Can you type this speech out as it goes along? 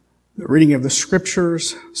Reading of the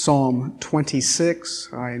Scriptures, Psalm 26.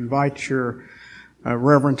 I invite your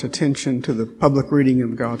reverent attention to the public reading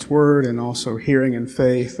of God's Word and also hearing in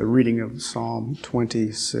faith the reading of Psalm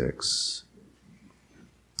 26.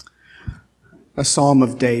 A Psalm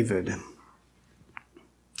of David.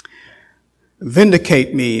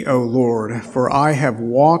 Vindicate me, O Lord, for I have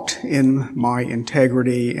walked in my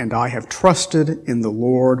integrity, and I have trusted in the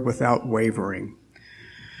Lord without wavering.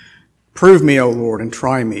 Prove me, O Lord, and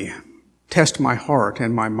try me. Test my heart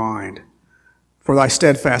and my mind. For thy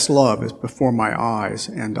steadfast love is before my eyes,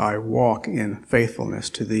 and I walk in faithfulness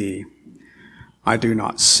to thee. I do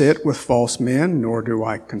not sit with false men, nor do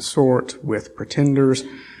I consort with pretenders.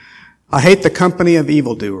 I hate the company of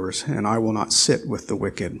evildoers, and I will not sit with the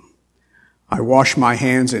wicked. I wash my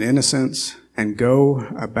hands in innocence and go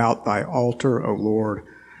about thy altar, O Lord,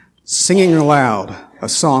 singing aloud a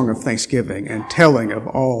song of thanksgiving and telling of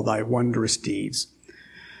all thy wondrous deeds.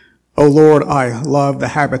 O Lord, I love the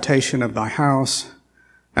habitation of thy house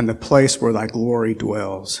and the place where thy glory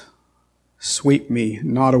dwells. Sweep me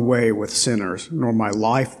not away with sinners, nor my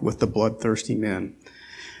life with the bloodthirsty men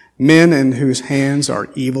in whose hands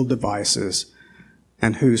are evil devices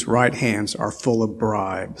and whose right hands are full of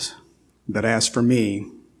bribes. But as for me,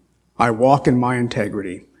 I walk in my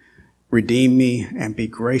integrity. Redeem me and be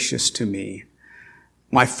gracious to me.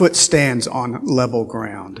 My foot stands on level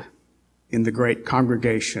ground. In the great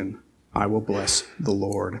congregation, I will bless the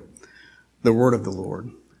Lord. The word of the Lord.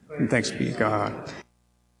 And thanks be to God.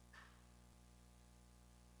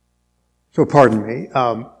 So pardon me.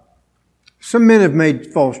 Some men have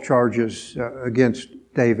made false charges against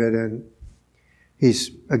David, and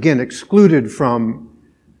he's again excluded from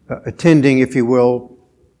attending, if you will,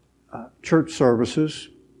 church services.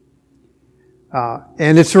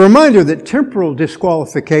 And it's a reminder that temporal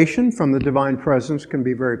disqualification from the divine presence can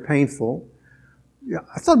be very painful.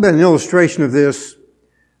 I thought about an illustration of this,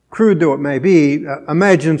 crude though it may be.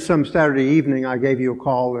 Imagine some Saturday evening I gave you a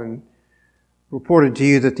call and reported to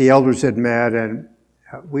you that the elders had met and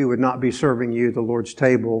we would not be serving you the Lord's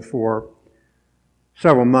table for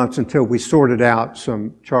several months until we sorted out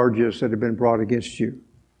some charges that had been brought against you.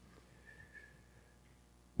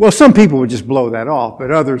 Well, some people would just blow that off,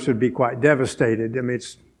 but others would be quite devastated. I mean,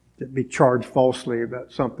 to be charged falsely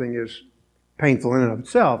about something is painful in and of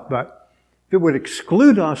itself, but if it would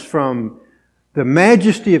exclude us from the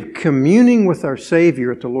majesty of communing with our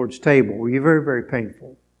Savior at the Lord's table, it would be very, very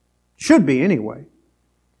painful. Should be anyway.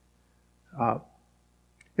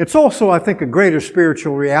 It's also, I think, a greater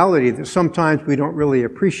spiritual reality that sometimes we don't really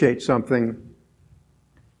appreciate something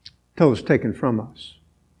until it's taken from us.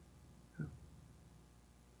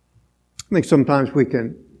 I think sometimes we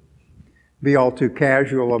can be all too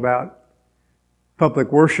casual about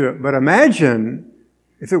public worship, but imagine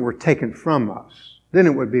if it were taken from us. Then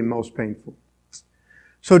it would be most painful.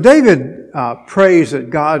 So David prays that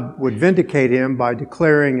God would vindicate him by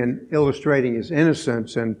declaring and illustrating his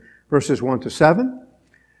innocence in verses 1 to 7.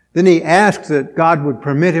 Then he asks that God would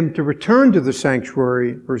permit him to return to the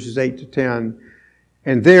sanctuary, verses 8 to 10.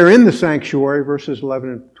 And there in the sanctuary, verses 11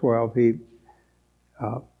 and 12, he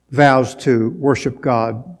vows to worship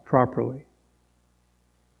God properly.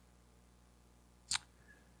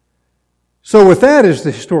 So with that as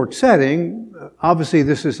the historic setting, obviously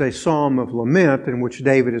this is a psalm of lament in which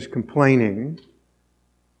David is complaining.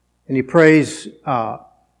 And he prays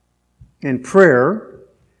in prayer.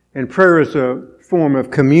 And prayer is a form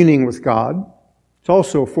of communing with God. It's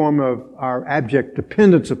also a form of our abject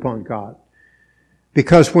dependence upon God.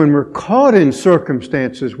 Because when we're caught in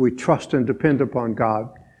circumstances, we trust and depend upon God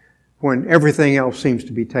when everything else seems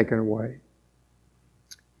to be taken away.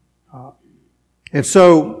 And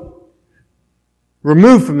so,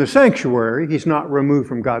 removed from the sanctuary, he's not removed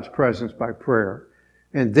from God's presence by prayer.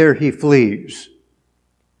 And there he flees.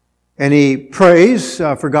 And he prays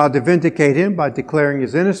for God to vindicate him by declaring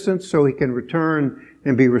his innocence so he can return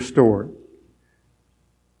and be restored.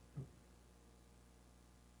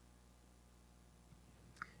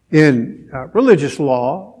 In religious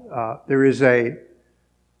law, there is a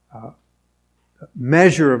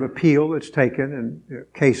measure of appeal that's taken in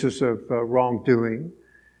cases of wrongdoing,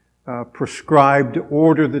 prescribed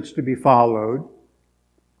order that's to be followed,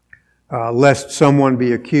 lest someone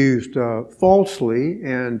be accused falsely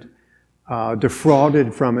and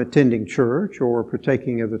defrauded from attending church or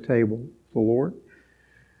partaking of the table of the Lord.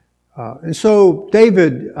 And so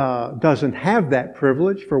David doesn't have that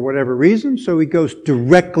privilege for whatever reason, so he goes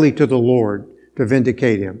directly to the Lord to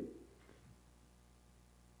vindicate him.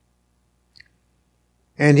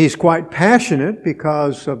 And he's quite passionate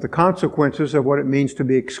because of the consequences of what it means to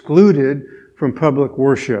be excluded from public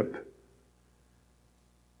worship.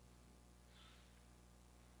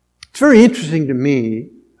 very interesting to me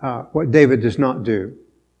what David does not do,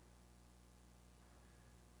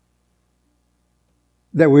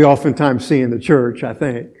 that we oftentimes see in the church, I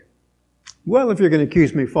think. Well, if you're going to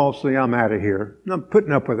accuse me falsely, I'm out of here. I'm not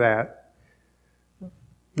putting up with that.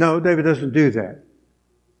 No, David doesn't do that.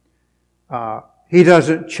 He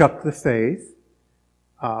doesn't chuck the faith.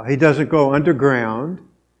 He doesn't go underground.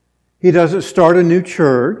 He doesn't start a new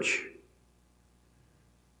church.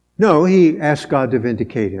 No, he asks God to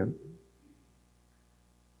vindicate him.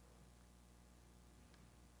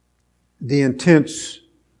 The intense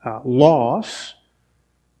loss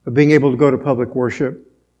of being able to go to public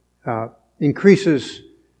worship increases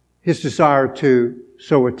his desire to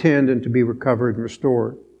so attend and to be recovered and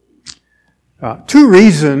restored. Two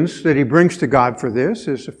reasons that he brings to God for this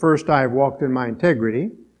is, the first, I have walked in my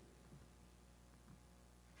integrity.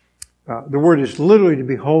 The word is literally to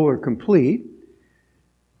be whole or complete.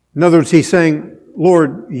 In other words, he's saying,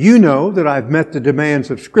 Lord, you know that I've met the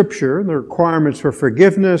demands of Scripture, the requirements for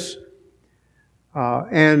forgiveness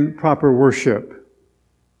and proper worship.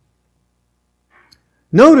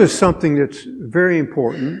 Notice something that's very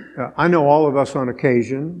important. I know all of us on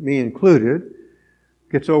occasion, me included,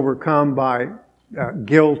 gets overcome by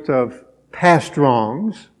guilt of past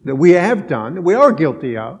wrongs that we have done, that we are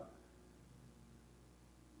guilty of.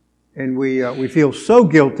 And we feel so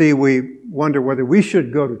guilty, we wonder whether we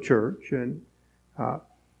should go to church. And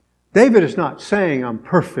David is not saying I'm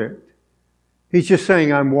perfect. He's just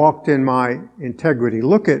saying I'm walked in my integrity.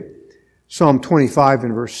 Look at Psalm 25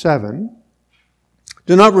 and verse 7.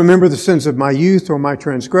 Do not remember the sins of my youth or my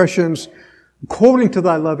transgressions. According to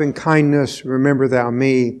thy loving kindness, remember thou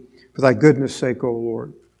me for thy goodness' sake, O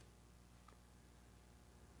Lord.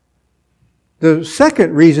 The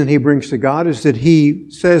second reason he brings to God is that he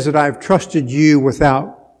says that I've trusted you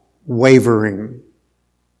without wavering.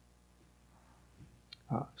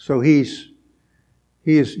 So he's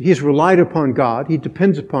relied upon God. He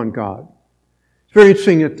depends upon God. It's very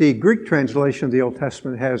interesting that the Greek translation of the Old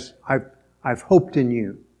Testament has, I've hoped in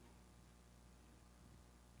you.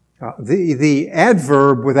 The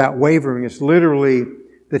adverb without wavering is literally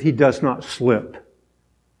that he does not slip.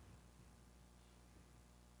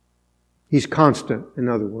 He's constant, in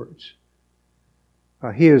other words.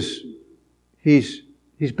 He's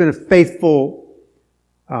been a faithful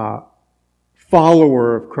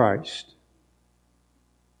follower of Christ.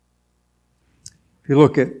 If you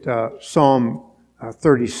look at Psalm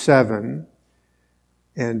 37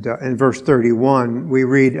 and in verse 31, we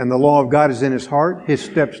read, and the law of God is in his heart, his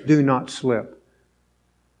steps do not slip.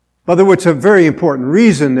 By the way, it's a very important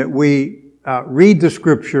reason that we read the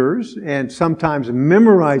Scriptures and sometimes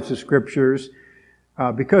memorize the Scriptures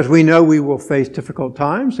because we know we will face difficult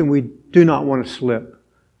times and we do not want to slip.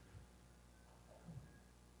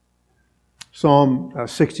 Psalm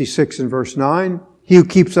 66 and verse 9, he who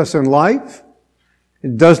keeps us in life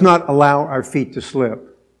and does not allow our feet to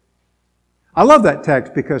slip. I love that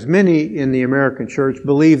text because many in the American church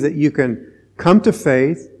believe that you can come to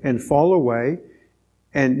faith and fall away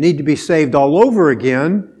and need to be saved all over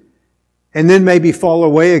again and then maybe fall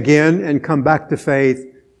away again and come back to faith.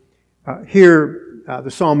 Here,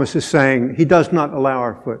 the psalmist is saying he does not allow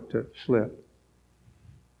our foot to slip.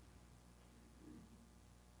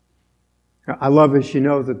 I love, as you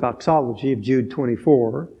know, the doxology of Jude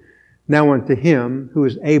 24. Now unto him who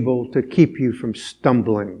is able to keep you from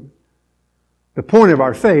stumbling. The point of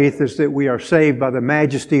our faith is that we are saved by the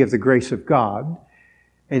majesty of the grace of God,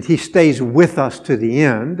 and he stays with us to the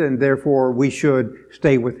end, and therefore we should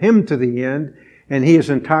stay with him to the end, and he is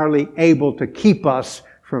entirely able to keep us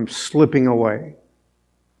from slipping away.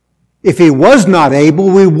 If he was not able,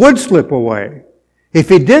 we would slip away. If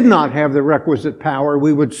he did not have the requisite power,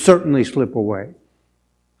 we would certainly slip away.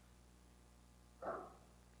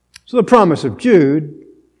 So the promise of Jude,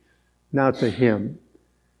 now to him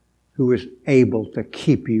who is able to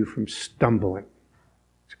keep you from stumbling.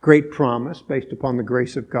 It's a great promise based upon the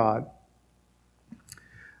grace of God.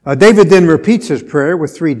 David then repeats his prayer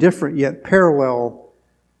with three different yet parallel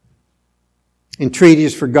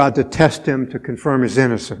entreaties for God to test him to confirm his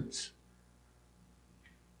innocence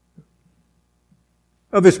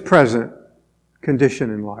of his present condition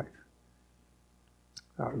in life,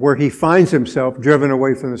 where he finds himself driven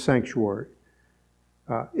away from the sanctuary.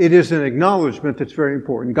 It is an acknowledgement that's very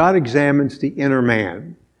important. God examines the inner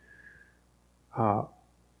man. I'm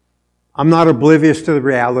not oblivious to the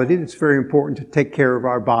reality that it's very important to take care of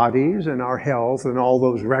our bodies and our health and all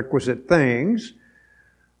those requisite things.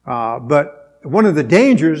 But one of the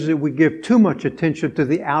dangers is that we give too much attention to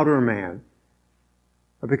the outer man,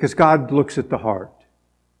 because God looks at the heart.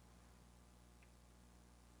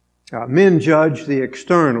 Men judge the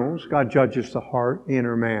externals. God judges the heart, the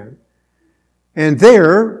inner man. And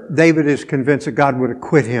there, David is convinced that God would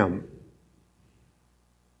acquit him.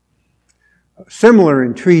 Similar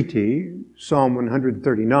entreaty, Psalm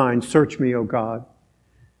 139, "Search me, O God,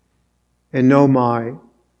 and know my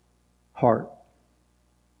heart."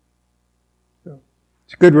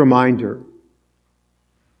 It's a good reminder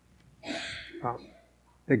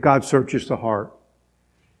that God searches the heart.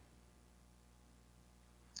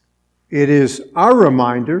 It is our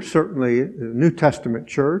reminder, certainly the New Testament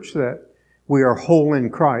church, that we are whole in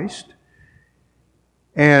Christ,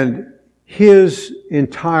 and His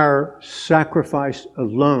entire sacrifice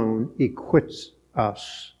alone acquits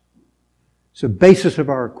us. It's the basis of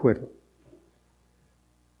our acquittal.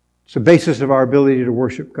 It's the basis of our ability to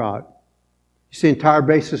worship God. It's the entire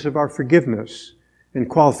basis of our forgiveness and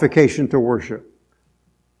qualification to worship.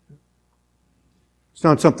 It's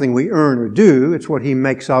not something we earn or do. It's what He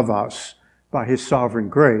makes of us by His sovereign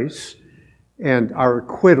grace and our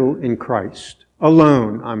acquittal in Christ.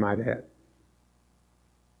 Alone, I might add.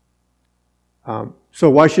 So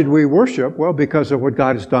why should we worship? Well, because of what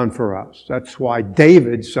God has done for us. That's why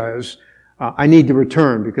David says, I need to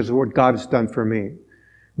return because of what God has done for me.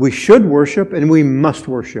 We should worship and we must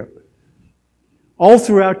worship. All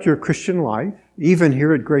throughout your Christian life, even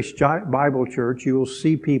here at Grace Bible Church, you will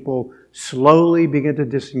see people slowly begin to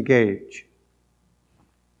disengage.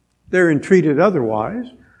 They're entreated otherwise,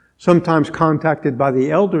 sometimes contacted by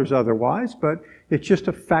the elders otherwise, but it's just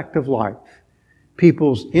a fact of life.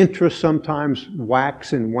 People's interests sometimes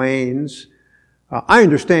wax and wanes. I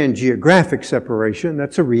understand geographic separation,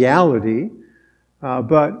 that's a reality,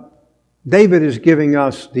 but David is giving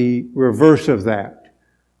us the reverse of that.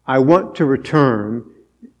 I want to return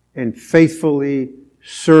and faithfully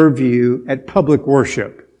serve you at public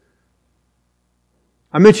worship.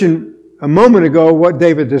 I mentioned a moment ago what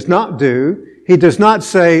David does not do. He does not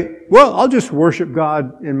say, well, I'll just worship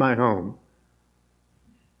God in my home.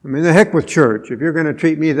 I mean, the heck with church. If you're going to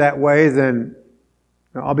treat me that way, then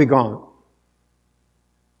I'll be gone.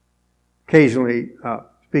 Occasionally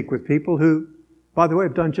speak with people who, by the way,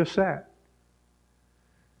 have done just that.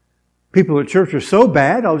 People at church are so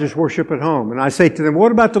bad, I'll just worship at home. And I say to them,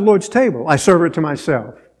 what about the Lord's table? I serve it to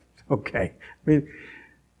myself. Okay. I mean,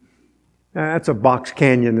 that's a box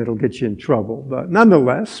canyon that'll get you in trouble. But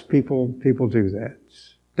nonetheless, people do that.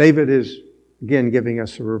 David is, again, giving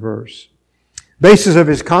us a reverse. Basis of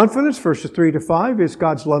his confidence, verses 3 to 5, is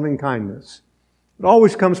God's loving kindness. It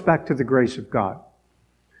always comes back to the grace of God.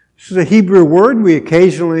 This is a Hebrew word we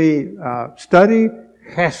occasionally study,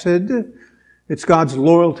 chesed. It's God's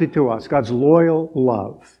loyalty to us, God's loyal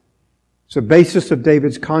love. It's the basis of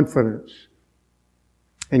David's confidence.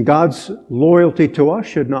 And God's loyalty to us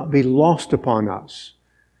should not be lost upon us,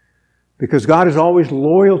 because God is always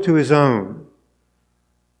loyal to His own.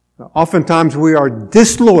 Oftentimes we are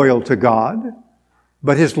disloyal to God,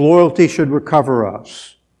 but His loyalty should recover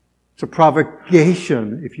us. It's a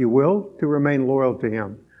provocation, if you will, to remain loyal to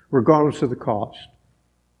Him, regardless of the cost.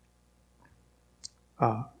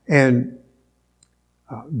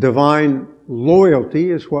 Divine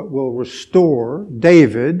loyalty is what will restore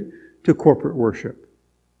David to corporate worship.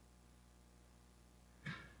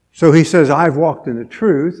 So he says, I've walked in the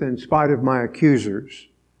truth in spite of my accusers,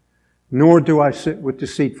 nor do I sit with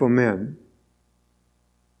deceitful men.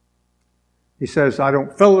 He says, I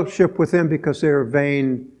don't fellowship with them because they are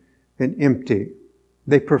vain and empty.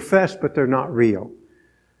 They profess, but they're not real.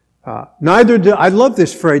 I love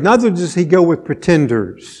this phrase, neither does he go with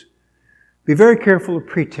pretenders. Be very careful of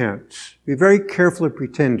pretense. Be very careful of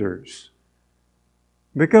pretenders.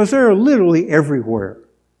 Because they're literally everywhere.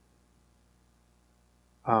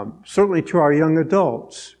 Certainly to our young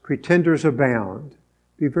adults, pretenders abound.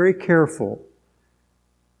 Be very careful.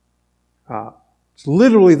 It's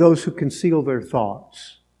literally those who conceal their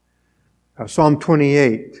thoughts. Psalm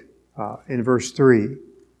 28 in verse 3.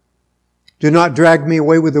 Do not drag me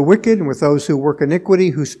away with the wicked and with those who work iniquity,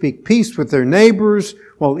 who speak peace with their neighbors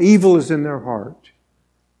while evil is in their heart.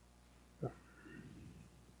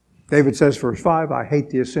 David says, verse 5, I hate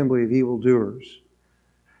the assembly of evildoers.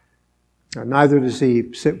 Neither does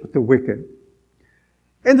he sit with the wicked.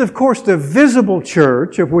 And of course, the visible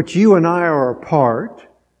church of which you and I are a part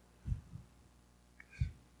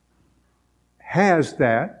has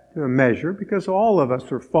that to a measure, because all of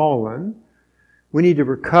us are fallen. We need to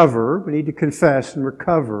recover. We need to confess and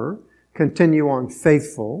recover, continue on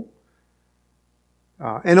faithful.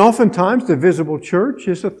 And oftentimes the visible church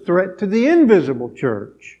is a threat to the invisible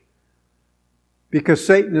church. Because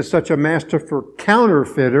Satan is such a masterful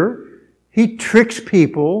counterfeiter, he tricks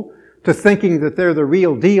people to thinking that they're the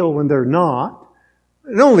real deal when they're not.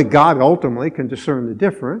 And only God ultimately can discern the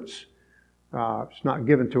difference. It's not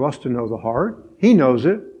given to us to know the heart. He knows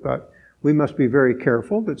it, but we must be very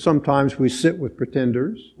careful that sometimes we sit with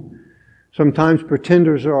pretenders. Sometimes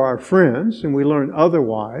pretenders are our friends, and we learn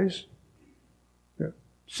otherwise.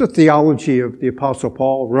 It's the theology of the Apostle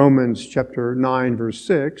Paul, Romans chapter 9, verse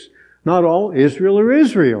 6. Not all Israel are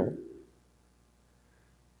Israel.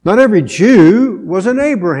 Not every Jew was an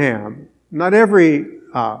Abraham. Not every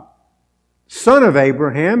son of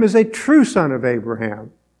Abraham is a true son of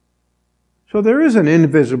Abraham. So there is an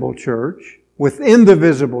invisible church within the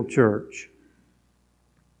visible church.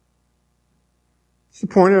 It's the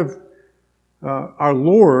point of our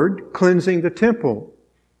Lord cleansing the temple.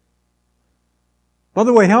 By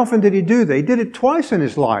the way, how often did He do that? He did it twice in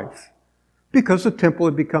His life because the temple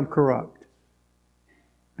had become corrupt.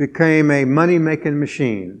 Became a money-making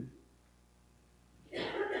machine.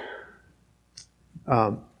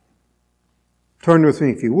 Turn with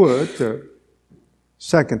me, if you would, to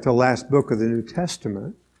second to last book of the New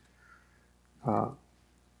Testament.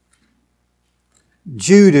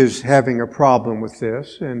 Jude is having a problem with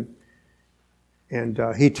this, and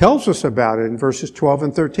he tells us about it in verses 12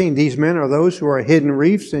 and 13. These men are those who are hidden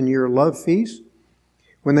reefs in your love feast,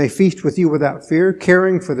 when they feast with you without fear,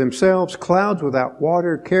 caring for themselves, clouds without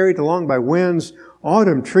water, carried along by winds,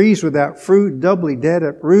 autumn trees without fruit, doubly dead,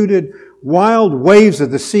 uprooted, wild waves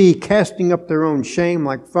of the sea casting up their own shame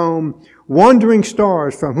like foam, wandering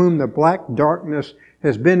stars from whom the black darkness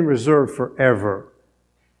has been reserved forever.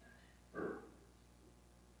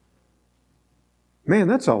 Man,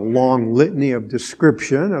 that's a long litany of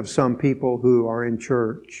description of some people who are in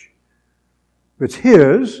church. If it's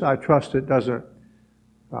His, I trust it doesn't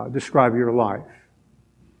describe your life.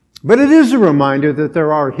 But it is a reminder that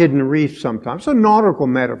there are hidden reefs sometimes. It's a nautical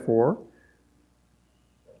metaphor.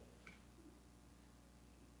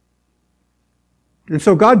 And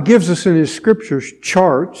so God gives us in His Scriptures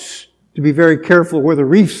charts to be very careful where the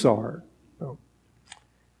reefs are. So,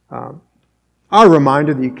 our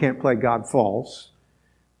reminder that you can't play God false.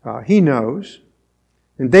 He knows.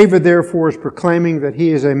 And David therefore is proclaiming that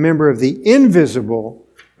he is a member of the invisible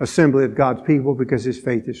assembly of God's people because his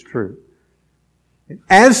faith is true. And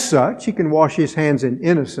as such, he can wash his hands in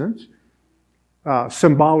innocence,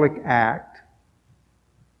 symbolic act,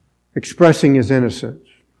 expressing his innocence.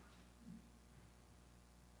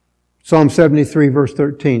 Psalm 73, verse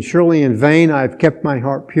 13, surely in vain I have kept my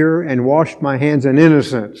heart pure and washed my hands in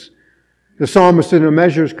innocence. The psalmist in a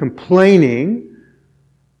measure is complaining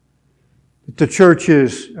that the church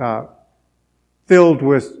is filled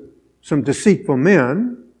with some deceitful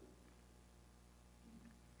men,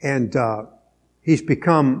 and he's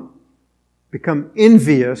become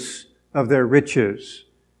envious of their riches.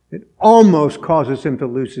 It almost causes him to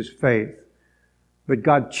lose his faith, but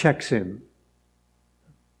God checks him.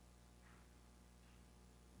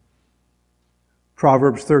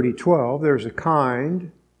 Proverbs 30:12, there's a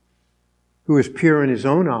kind who is pure in his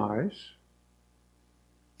own eyes,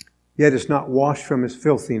 yet is not washed from his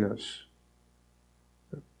filthiness.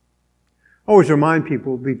 Always remind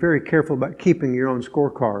people, be very careful about keeping your own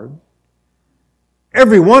scorecard.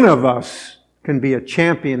 Every one of us can be a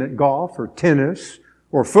champion at golf or tennis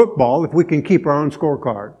or football if we can keep our own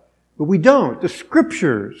scorecard. But we don't. The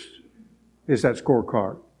Scriptures is that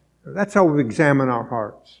scorecard. That's how we examine our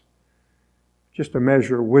hearts. Just a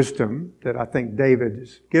measure of wisdom that I think David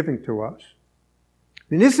is giving to us.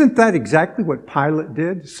 And isn't that exactly what Pilate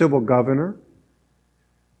did, civil governor?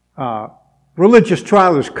 Religious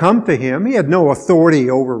trials come to him. He had no authority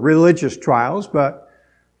over religious trials, but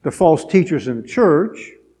the false teachers in the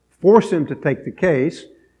church force him to take the case.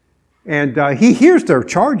 And he hears their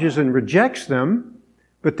charges and rejects them,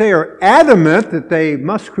 but they are adamant that they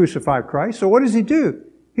must crucify Christ. So what does he do?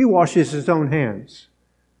 He washes his own hands.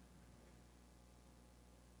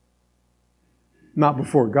 Not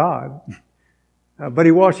before God, but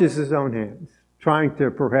he washes his own hands, trying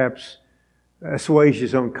to perhaps assuage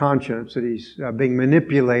his own conscience that he's being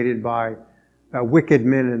manipulated by wicked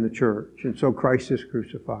men in the church. And so Christ is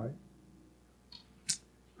crucified.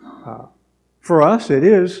 For us, it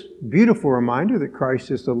is a beautiful reminder that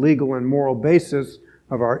Christ is the legal and moral basis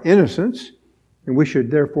of our innocence, and we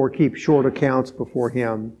should therefore keep short accounts before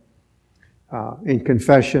Him in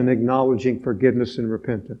confession, acknowledging forgiveness and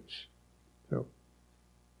repentance.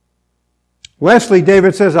 Lastly,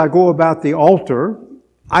 David says, I go about the altar,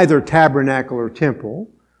 either tabernacle or temple,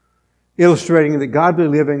 illustrating that godly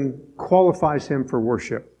living qualifies him for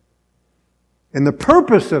worship. And the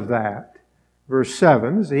purpose of that, verse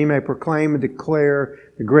 7, is that he may proclaim and declare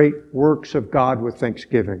the great works of God with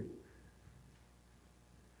thanksgiving.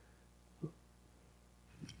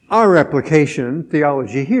 Our application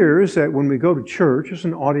theology here is that when we go to church, it's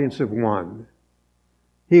an audience of one.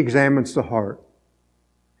 He examines the heart.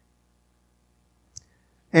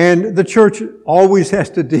 And the church always has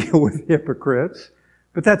to deal with hypocrites,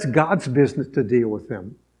 but that's God's business to deal with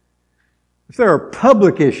them. If there are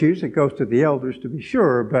public issues, it goes to the elders to be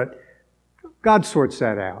sure, but God sorts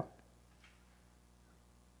that out.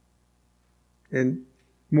 And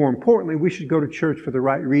more importantly, we should go to church for the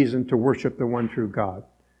right reason, to worship the one true God.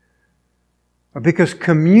 Because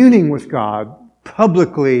communing with God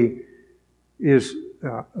publicly is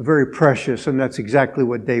very precious, and that's exactly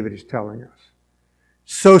what David is telling us.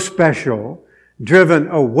 So special, driven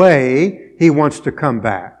away, he wants to come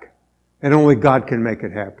back. And only God can make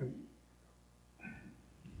it happen.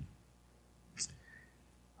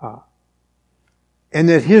 And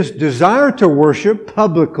that his desire to worship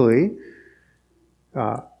publicly,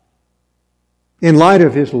 in light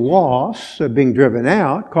of his loss of being driven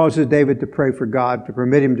out, causes David to pray for God to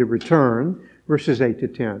permit him to return, verses 8 to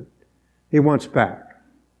 10. He wants back.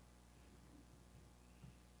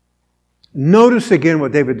 Notice again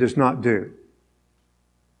what David does not do.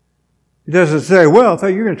 He doesn't say, well, if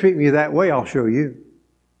you're going to treat me that way, I'll show you.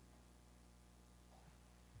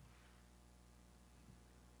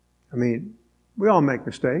 I mean, we all make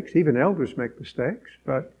mistakes. Even elders make mistakes.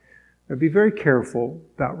 But be very careful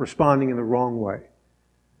about responding in the wrong way.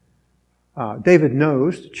 David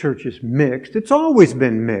knows the church is mixed. It's always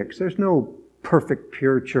been mixed. There's no perfect,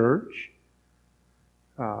 pure church.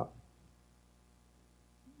 The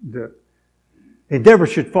endeavor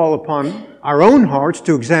should fall upon our own hearts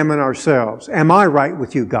to examine ourselves. Am I right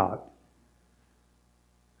with you, God?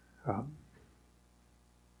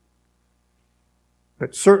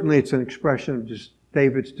 But certainly it's an expression of just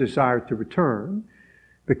David's desire to return,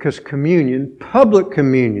 because communion, public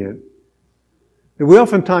communion, that we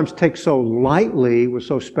oftentimes take so lightly, was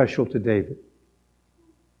so special to David.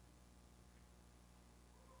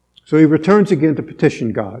 So he returns again to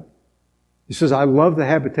petition God. He says, I love the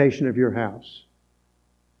habitation of your house.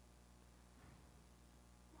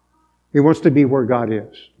 He wants to be where God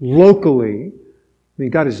is. Locally, I mean,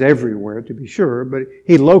 God is everywhere, to be sure, but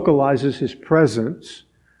he localizes his presence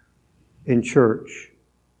in church.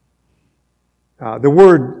 The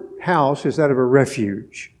word house is that of a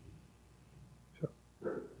refuge.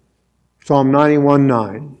 Psalm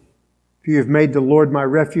 91:9. If you have made the Lord my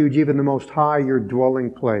refuge, even the Most High, your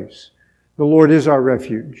dwelling place. The Lord is our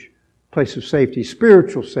refuge, place of safety,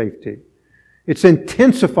 spiritual safety. It's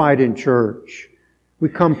intensified in church. We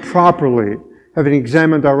come properly, having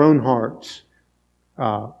examined our own hearts.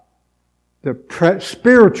 The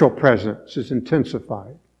spiritual presence is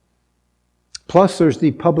intensified. Plus, there's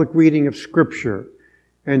the public reading of Scripture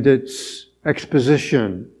and its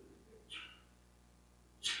exposition.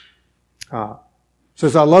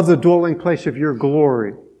 Says, I love the dwelling place of your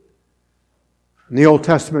glory. In the Old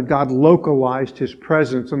Testament, God localized His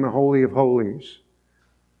presence in the Holy of Holies.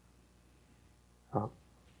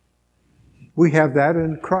 We have that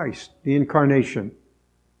in Christ, the incarnation.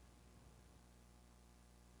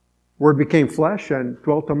 Word became flesh and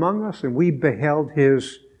dwelt among us, and we beheld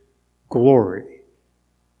His glory.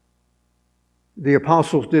 The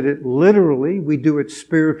apostles did it literally. We do it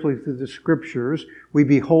spiritually through the Scriptures. We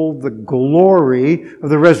behold the glory of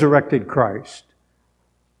the resurrected Christ.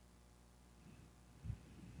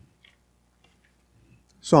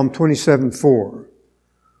 Psalm 27:4.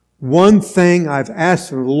 One thing I've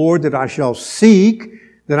asked of the Lord that I shall seek,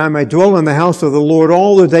 that I may dwell in the house of the Lord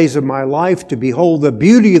all the days of my life, to behold the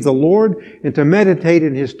beauty of the Lord and to meditate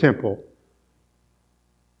in His temple.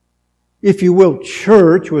 If you will,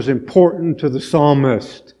 church was important to the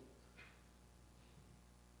psalmist.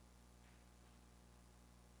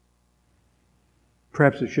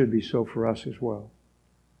 Perhaps it should be so for us as well.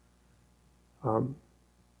 Psalm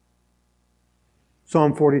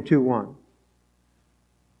 42:1.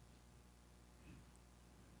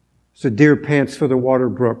 So deer pants for the water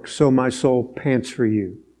brook, so my soul pants for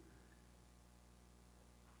you.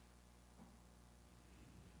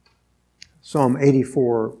 Psalm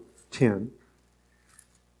 84:10.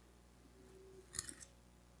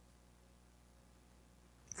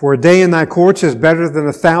 For a day in thy courts is better than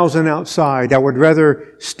 1,000 outside. I would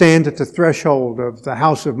rather stand at the threshold of the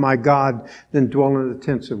house of my God than dwell in the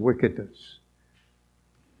tents of wickedness.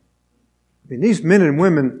 I mean, these men and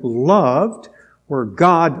women loved where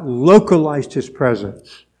God localized His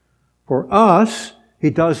presence. For us, He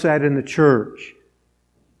does that in the church.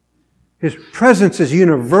 His presence is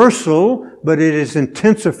universal, but it is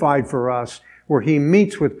intensified for us where He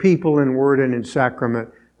meets with people in word and in sacrament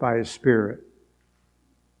by His Spirit.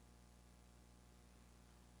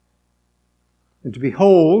 and to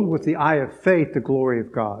behold with the eye of faith the glory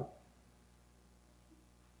of God.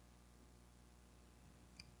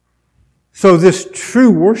 So this true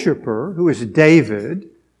worshiper, who is David,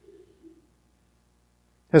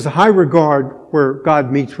 has a high regard where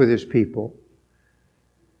God meets with His people.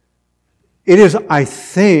 It is, I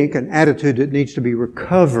think, an attitude that needs to be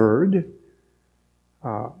recovered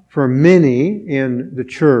for many in the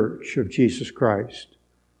church of Jesus Christ.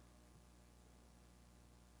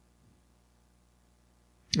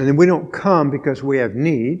 And then we don't come because we have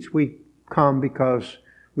needs. We come because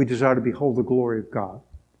we desire to behold the glory of God.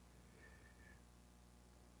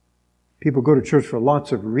 People go to church for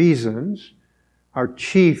lots of reasons. Our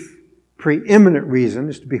chief, preeminent reason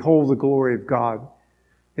is to behold the glory of God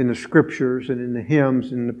in the Scriptures and in the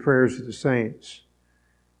hymns and in the prayers of the saints.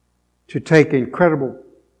 To take incredible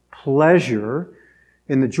pleasure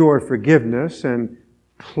in the joy of forgiveness and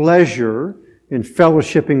pleasure in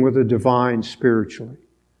fellowshipping with the divine spiritually.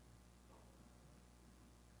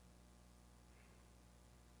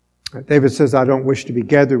 David says, I don't wish to be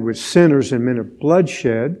gathered with sinners and men of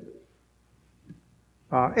bloodshed.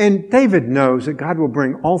 And David knows that God will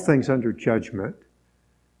bring all things under judgment.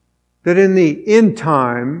 That in the end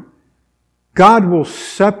time, God will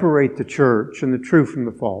separate the church and the true from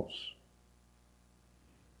the false.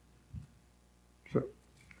 So,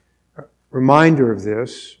 a reminder of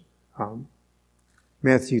this,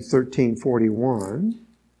 Matthew 13:41.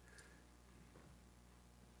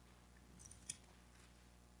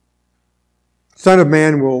 Son of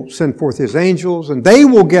Man will send forth His angels, and they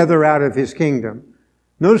will gather out of His kingdom.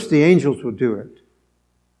 Notice the angels will do it.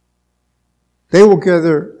 They will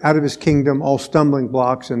gather out of His kingdom all stumbling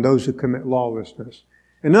blocks and those who commit lawlessness.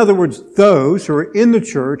 In other words, those who are in the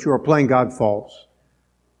church who are playing God false.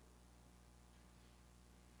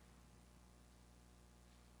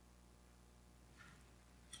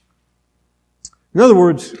 In other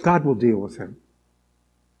words, God will deal with them.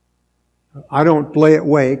 I don't lay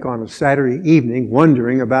awake on a Saturday evening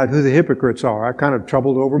wondering about who the hypocrites are. I kind of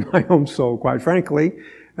troubled over my own soul, quite frankly,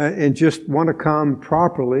 and just want to come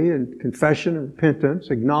properly in confession and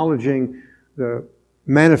repentance, acknowledging the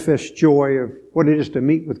manifest joy of what it is to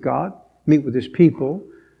meet with God, meet with His people,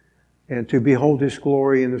 and to behold His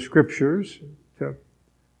glory in the Scriptures, to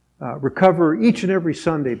recover each and every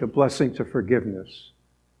Sunday the blessings of forgiveness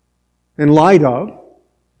in light of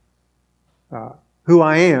who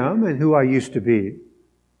I am and who I used to be.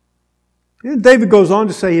 And David goes on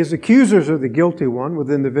to say his accusers are the guilty one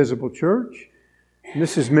within the visible church. And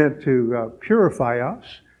this is meant to purify us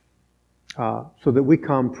so that we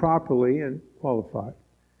come properly and qualified.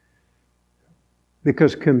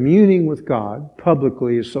 Because communing with God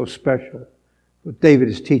publicly is so special. What David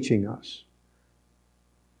is teaching us.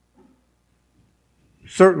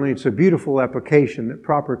 Certainly it's a beautiful application that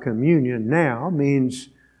proper communion now means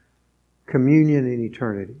communion in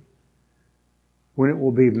eternity, when it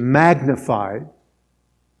will be magnified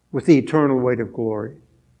with the eternal weight of glory.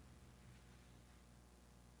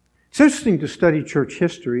 It's interesting to study church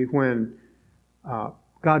history when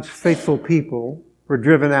God's faithful people were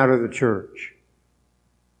driven out of the church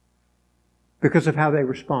because of how they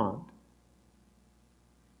respond.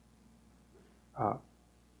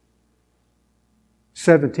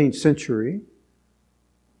 17th century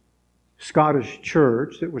Scottish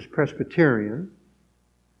church that was Presbyterian.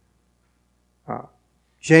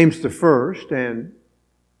 James I and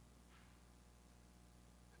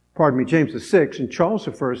James VI and Charles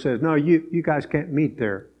I says, no, you guys can't meet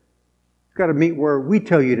there. You've got to meet where we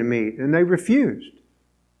tell you to meet. And they refused.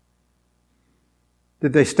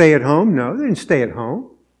 Did they stay at home? No, they didn't stay at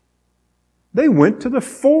home. They went to the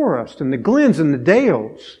forest and the glens and the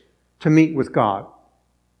dales to meet with God.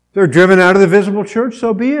 They're driven out of the visible church,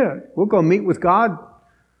 so be it. We'll go meet with God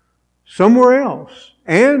somewhere else.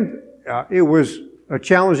 And it was a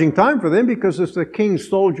challenging time for them because if the king's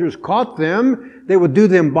soldiers caught them, they would do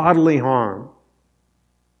them bodily harm.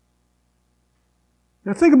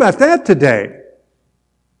 Now think about that today.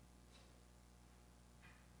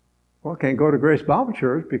 Well, I can't go to Grace Bible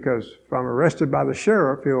Church because if I'm arrested by the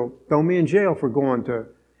sheriff, he'll throw me in jail for going to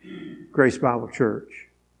Grace Bible Church.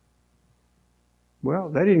 Well,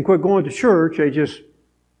 they didn't quit going to church. They just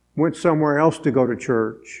went somewhere else to go to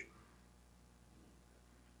church.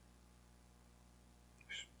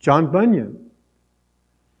 John Bunyan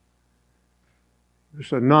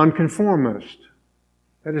was a nonconformist.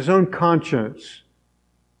 Had his own conscience.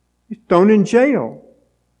 He's thrown in jail.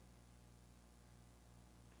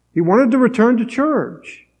 He wanted to return to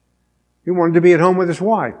church. He wanted to be at home with his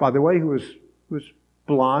wife, by the way, who was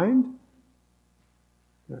blind.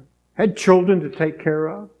 Had children to take care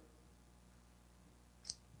of.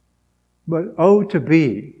 but oh to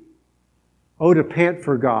be, oh to pant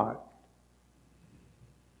for God.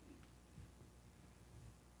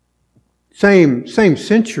 Same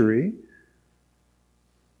century,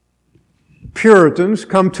 Puritans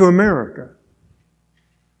come to America.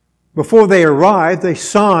 Before they arrived, they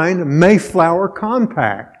signed a Mayflower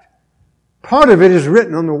Compact. Part of it is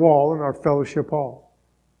written on the wall in our fellowship hall.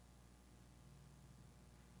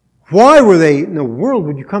 Why were they, in the world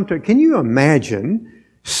would you come to? Can you imagine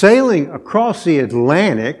sailing across the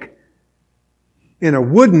Atlantic in a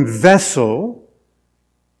wooden vessel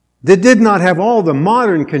that did not have all the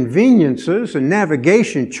modern conveniences and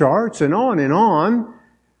navigation charts and on and on?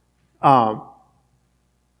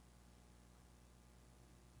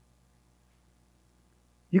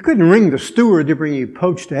 You couldn't ring the steward to bring you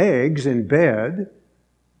poached eggs in bed.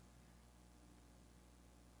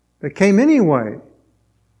 They came anyway.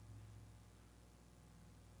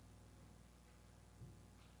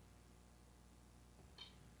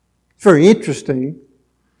 It's very interesting.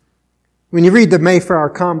 When you read the Mayflower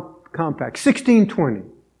Compact, 1620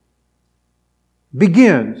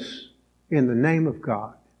 begins in the name of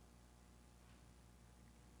God.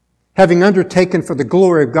 Having undertaken for the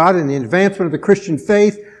glory of God and the advancement of the Christian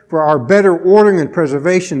faith, for our better ordering and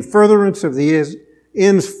preservation, furtherance of the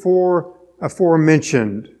ends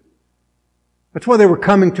aforementioned. That's why they were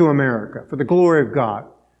coming to America, for the glory of God.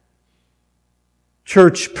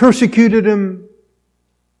 Church persecuted them,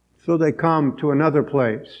 so they come to another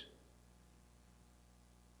place.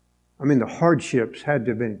 I mean, the hardships had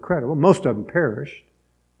to have been incredible. Most of them perished,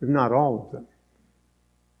 if not all of them.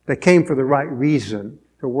 They came for the right reason,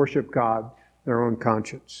 to worship God, their own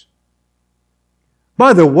conscience.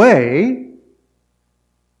 By the way,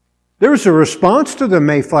 there's a response to the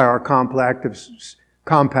Mayflower Compact of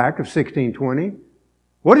 1620.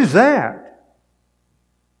 What is that?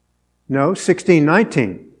 No,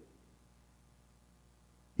 1619.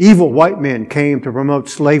 Evil white men came to promote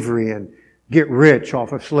slavery and get rich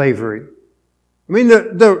off of slavery. I mean,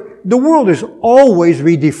 the world is always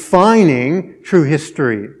redefining true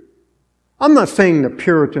history. I'm not saying the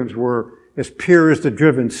Puritans were as pure as the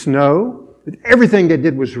driven snow. Everything they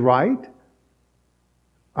did was right.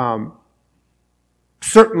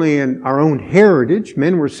 Certainly in our own heritage,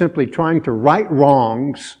 men were simply trying to right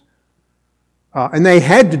wrongs. And they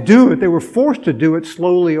had to do it. They were forced to do it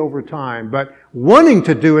slowly over time. But wanting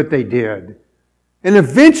to do it, they did. And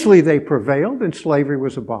eventually they prevailed and slavery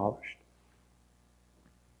was abolished.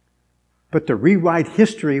 But to rewrite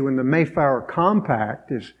history when the Mayflower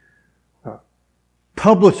Compact is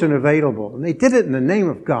published and available. And they did it in the name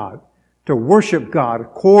of God, to worship God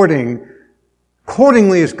accordingly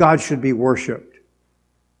as God should be worshiped.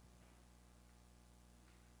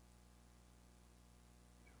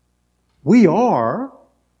 We are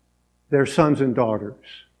their sons and daughters.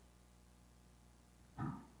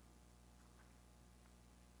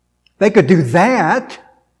 They could do that,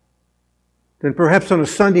 then perhaps on a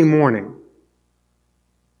Sunday morning,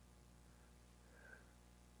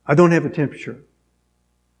 I don't have a temperature.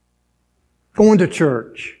 Going to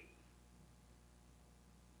church.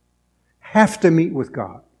 Have to meet with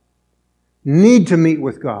God. Need to meet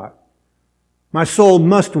with God. My soul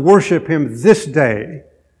must worship Him this day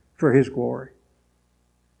for His glory.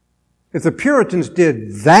 If the Puritans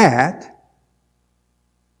did that,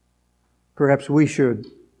 perhaps we should,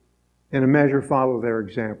 in a measure, follow their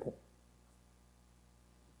example.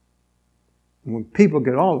 And when people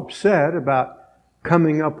get all upset about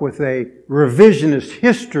coming up with a revisionist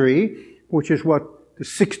history, which is what the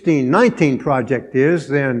 1619 Project is,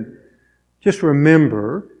 then just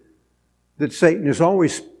remember that Satan is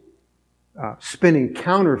always spinning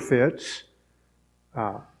counterfeits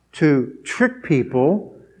to trick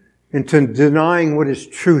people into denying what is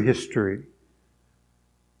true history.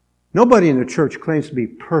 Nobody in the church claims to be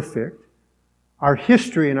perfect. Our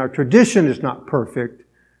history and our tradition is not perfect,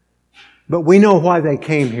 but we know why they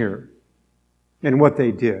came here and what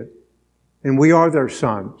they did. And we are their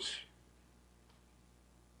sons.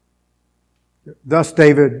 Thus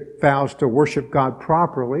David vows to worship God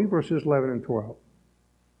properly, verses 11 and 12.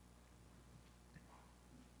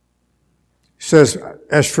 He says,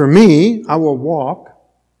 as for me, I will walk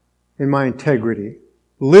in my integrity,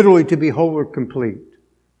 literally to be whole or complete.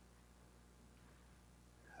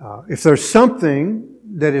 If there's something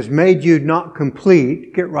that has made you not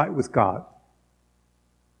complete, get right with God.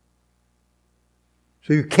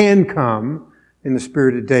 So you can come in the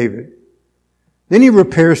spirit of David. Then he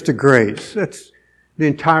repairs to grace. That's the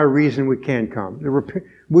entire reason we can come.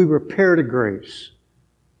 We repair to grace.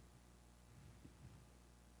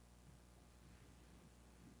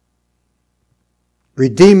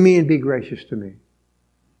 Redeem me and be gracious to me.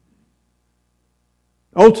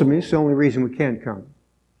 Ultimately, it's the only reason we can come.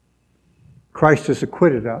 Christ has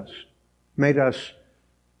acquitted us, made us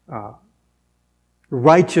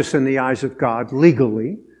righteous in the eyes of God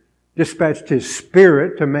legally, dispatched His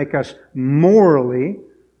Spirit to make us morally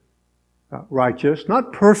righteous,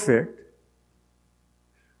 not perfect.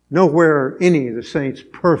 Nowhere any of the saints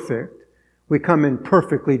perfect. We come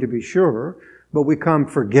imperfectly to be sure, but we come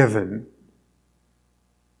forgiven.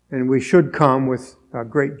 And we should come with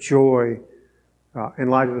great joy in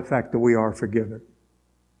light of the fact that we are forgiven.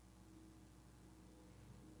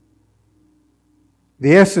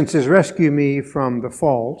 The essence is rescue me from the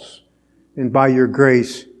false, and by your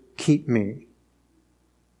grace keep me.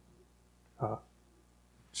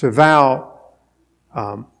 It's a vow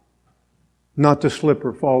not to slip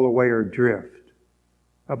or fall away or drift.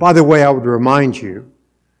 By the way, I would remind you,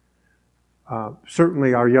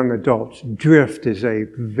 certainly our young adults, drift is a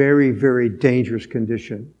very, very dangerous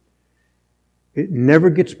condition. It never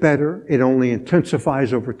gets better. It only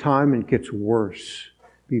intensifies over time and gets worse.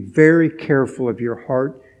 Be very careful of your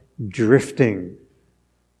heart drifting.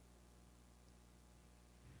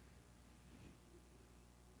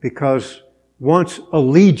 Because once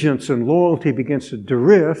allegiance and loyalty begins to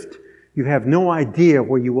drift, you have no idea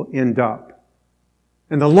where you will end up.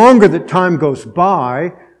 And the longer that time goes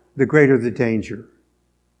by, the greater the danger.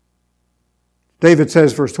 David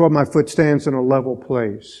says, verse 12, my foot stands in a level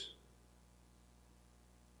place.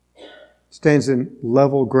 Stands in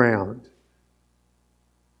level ground.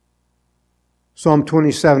 Psalm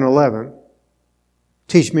 27:11.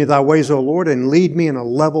 Teach me thy ways, O Lord, and lead me in a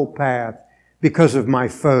level path because of my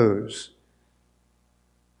foes.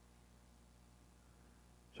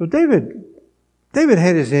 So David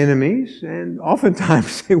had his enemies, and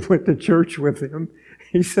oftentimes they went to church with him.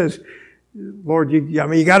 He says, Lord,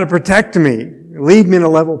 you got to protect me. Lead me in a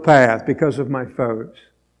level path because of my foes.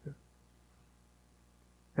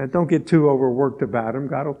 And don't get too overworked about them.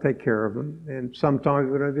 God will take care of them. And sometimes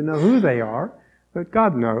we don't even know who they are, but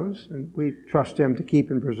God knows, and we trust Him to keep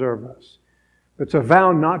and preserve us. But it's a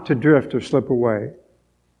vow not to drift or slip away.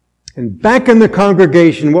 And back in the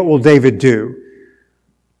congregation, what will David do?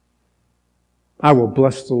 I will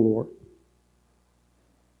bless the Lord.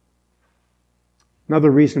 Another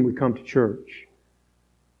reason we come to church,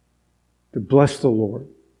 to bless the Lord.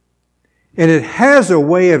 And it has a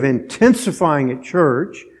way of intensifying at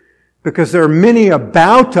church because there are many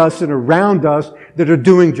about us and around us that are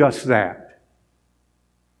doing just that.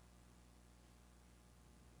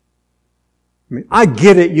 I mean, I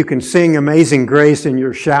get it, you can sing Amazing Grace in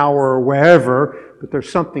your shower or wherever, but there's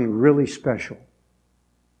something really special.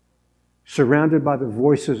 Surrounded by the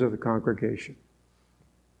voices of the congregation.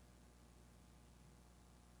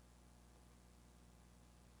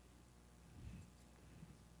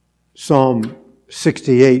 Psalm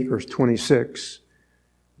 68, verse 26.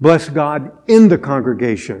 Bless God in the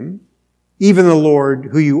congregation, even the Lord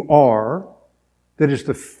who you are, that is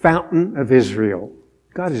the fountain of Israel.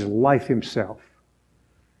 God is life Himself.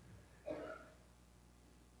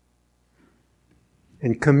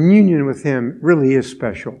 And communion with Him really is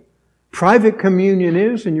special. Private communion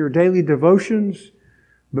is in your daily devotions,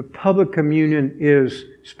 but public communion is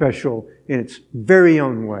special in its very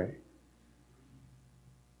own way.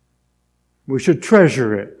 We should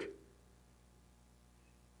treasure it.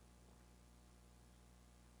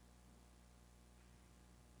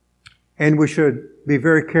 And we should be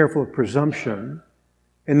very careful of presumption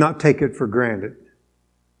and not take it for granted.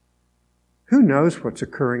 Who knows what's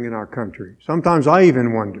occurring in our country? Sometimes I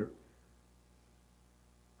even wonder.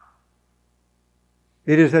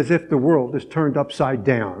 It is as if the world is turned upside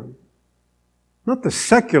down. Not the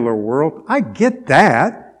secular world. I get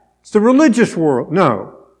that. It's the religious world.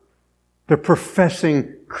 No. The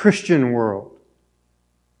professing Christian world.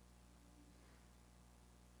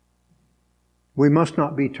 We must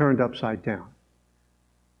not be turned upside down.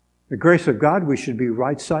 The grace of God, we should be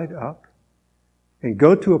right side up and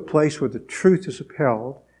go to a place where the truth is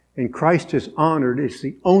upheld and Christ is honored as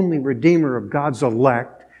the only Redeemer of God's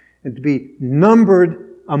elect, and to be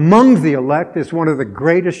numbered among the elect is one of the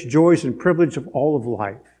greatest joys and privilege of all of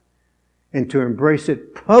life. And to embrace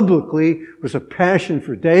it publicly was a passion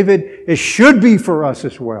for David. It should be for us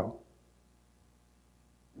as well.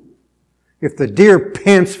 If the deer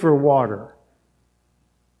pants for water,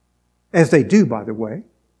 as they do, by the way,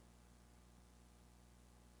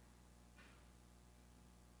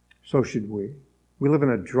 so should we. We live in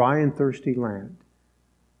a dry and thirsty land,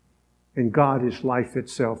 and God is life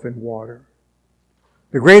itself in water.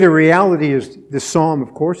 The greater reality is this psalm,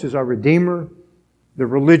 of course, is our Redeemer. The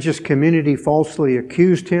religious community falsely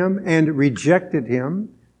accused Him and rejected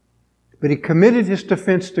Him, but he committed his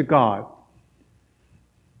defense to God.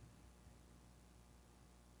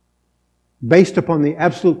 based upon the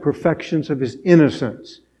absolute perfections of His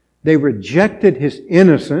innocence. They rejected His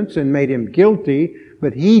innocence and made Him guilty,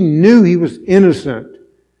 but He knew He was innocent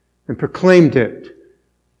and proclaimed it.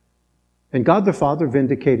 And God the Father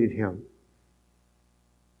vindicated Him.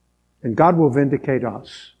 And God will vindicate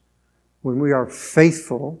us when we are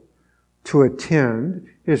faithful to attend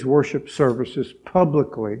His worship services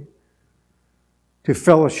publicly, to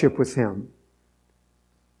fellowship with Him,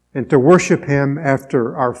 and to worship Him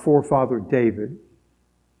after our forefather David,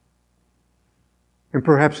 and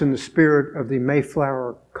perhaps in the spirit of the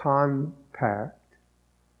Mayflower Compact,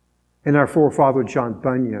 and our forefather John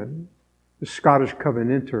Bunyan, the Scottish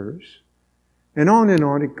Covenanters, and on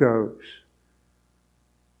it goes.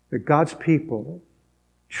 That God's people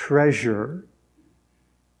treasure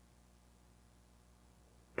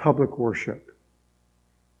public worship.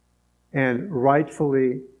 And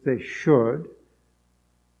rightfully they should,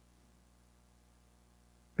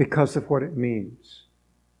 because of what it means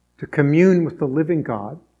to commune with the living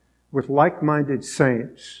God, with like-minded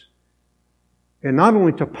saints, and not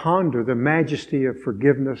only to ponder the majesty of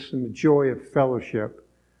forgiveness and the joy of fellowship,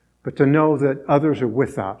 but to know that others are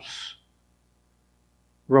with us,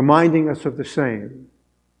 reminding us of the same,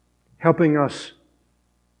 helping us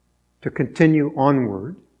to continue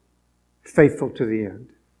onward, faithful to the end.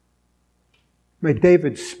 May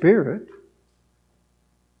David's Spirit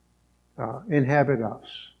inhabit us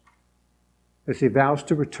as he vows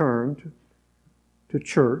to return to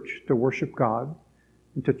church, to worship God,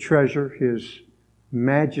 and to treasure His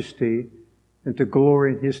majesty and to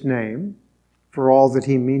glory in His name for all that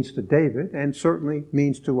He means to David and certainly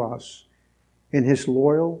means to us in His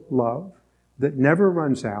loyal love that never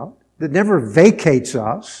runs out, that never vacates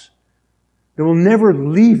us, that will never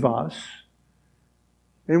leave us,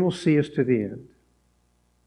 and will see us to the end.